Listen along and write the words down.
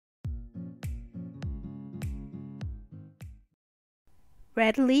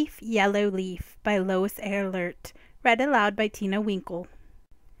Red Leaf, Yellow Leaf by Lois Ehlert. Read aloud by Tina Winkle.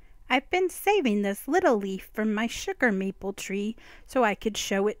 I've been saving this little leaf from my sugar maple tree so I could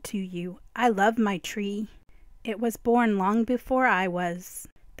show it to you. I love my tree. It was born long before I was.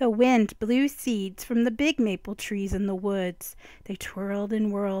 The wind blew seeds from the big maple trees in the woods. They twirled and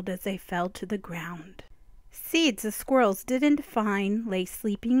whirled as they fell to the ground. Seeds the squirrels didn't find lay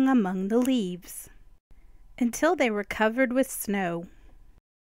sleeping among the leaves until they were covered with snow.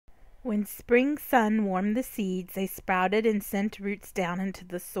 When spring sun warmed the seeds, they sprouted and sent roots down into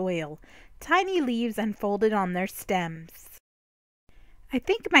the soil. Tiny leaves unfolded on their stems. I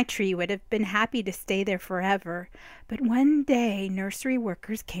think my tree would have been happy to stay there forever, but one day nursery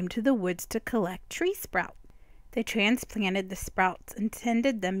workers came to the woods to collect tree sprouts. They transplanted the sprouts and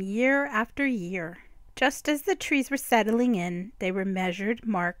tended them year after year. Just as the trees were settling in, they were measured,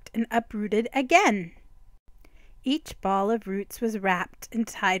 marked, and uprooted again. Each ball of roots was wrapped and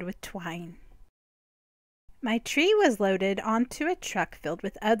tied with twine. My tree was loaded onto a truck filled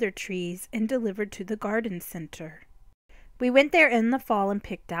with other trees and delivered to the garden center. We went there in the fall and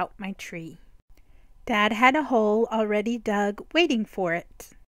picked out my tree. Dad had a hole already dug, waiting for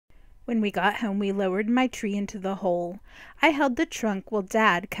it. When we got home, we lowered my tree into the hole. I held the trunk while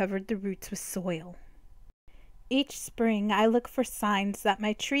Dad covered the roots with soil. Each spring, I look for signs that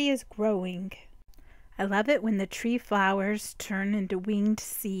my tree is growing. I love it when the tree flowers turn into winged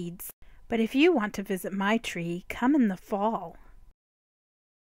seeds. But if you want to visit my tree, come in the fall.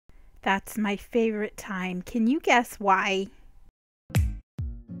 That's my favorite time. Can you guess why?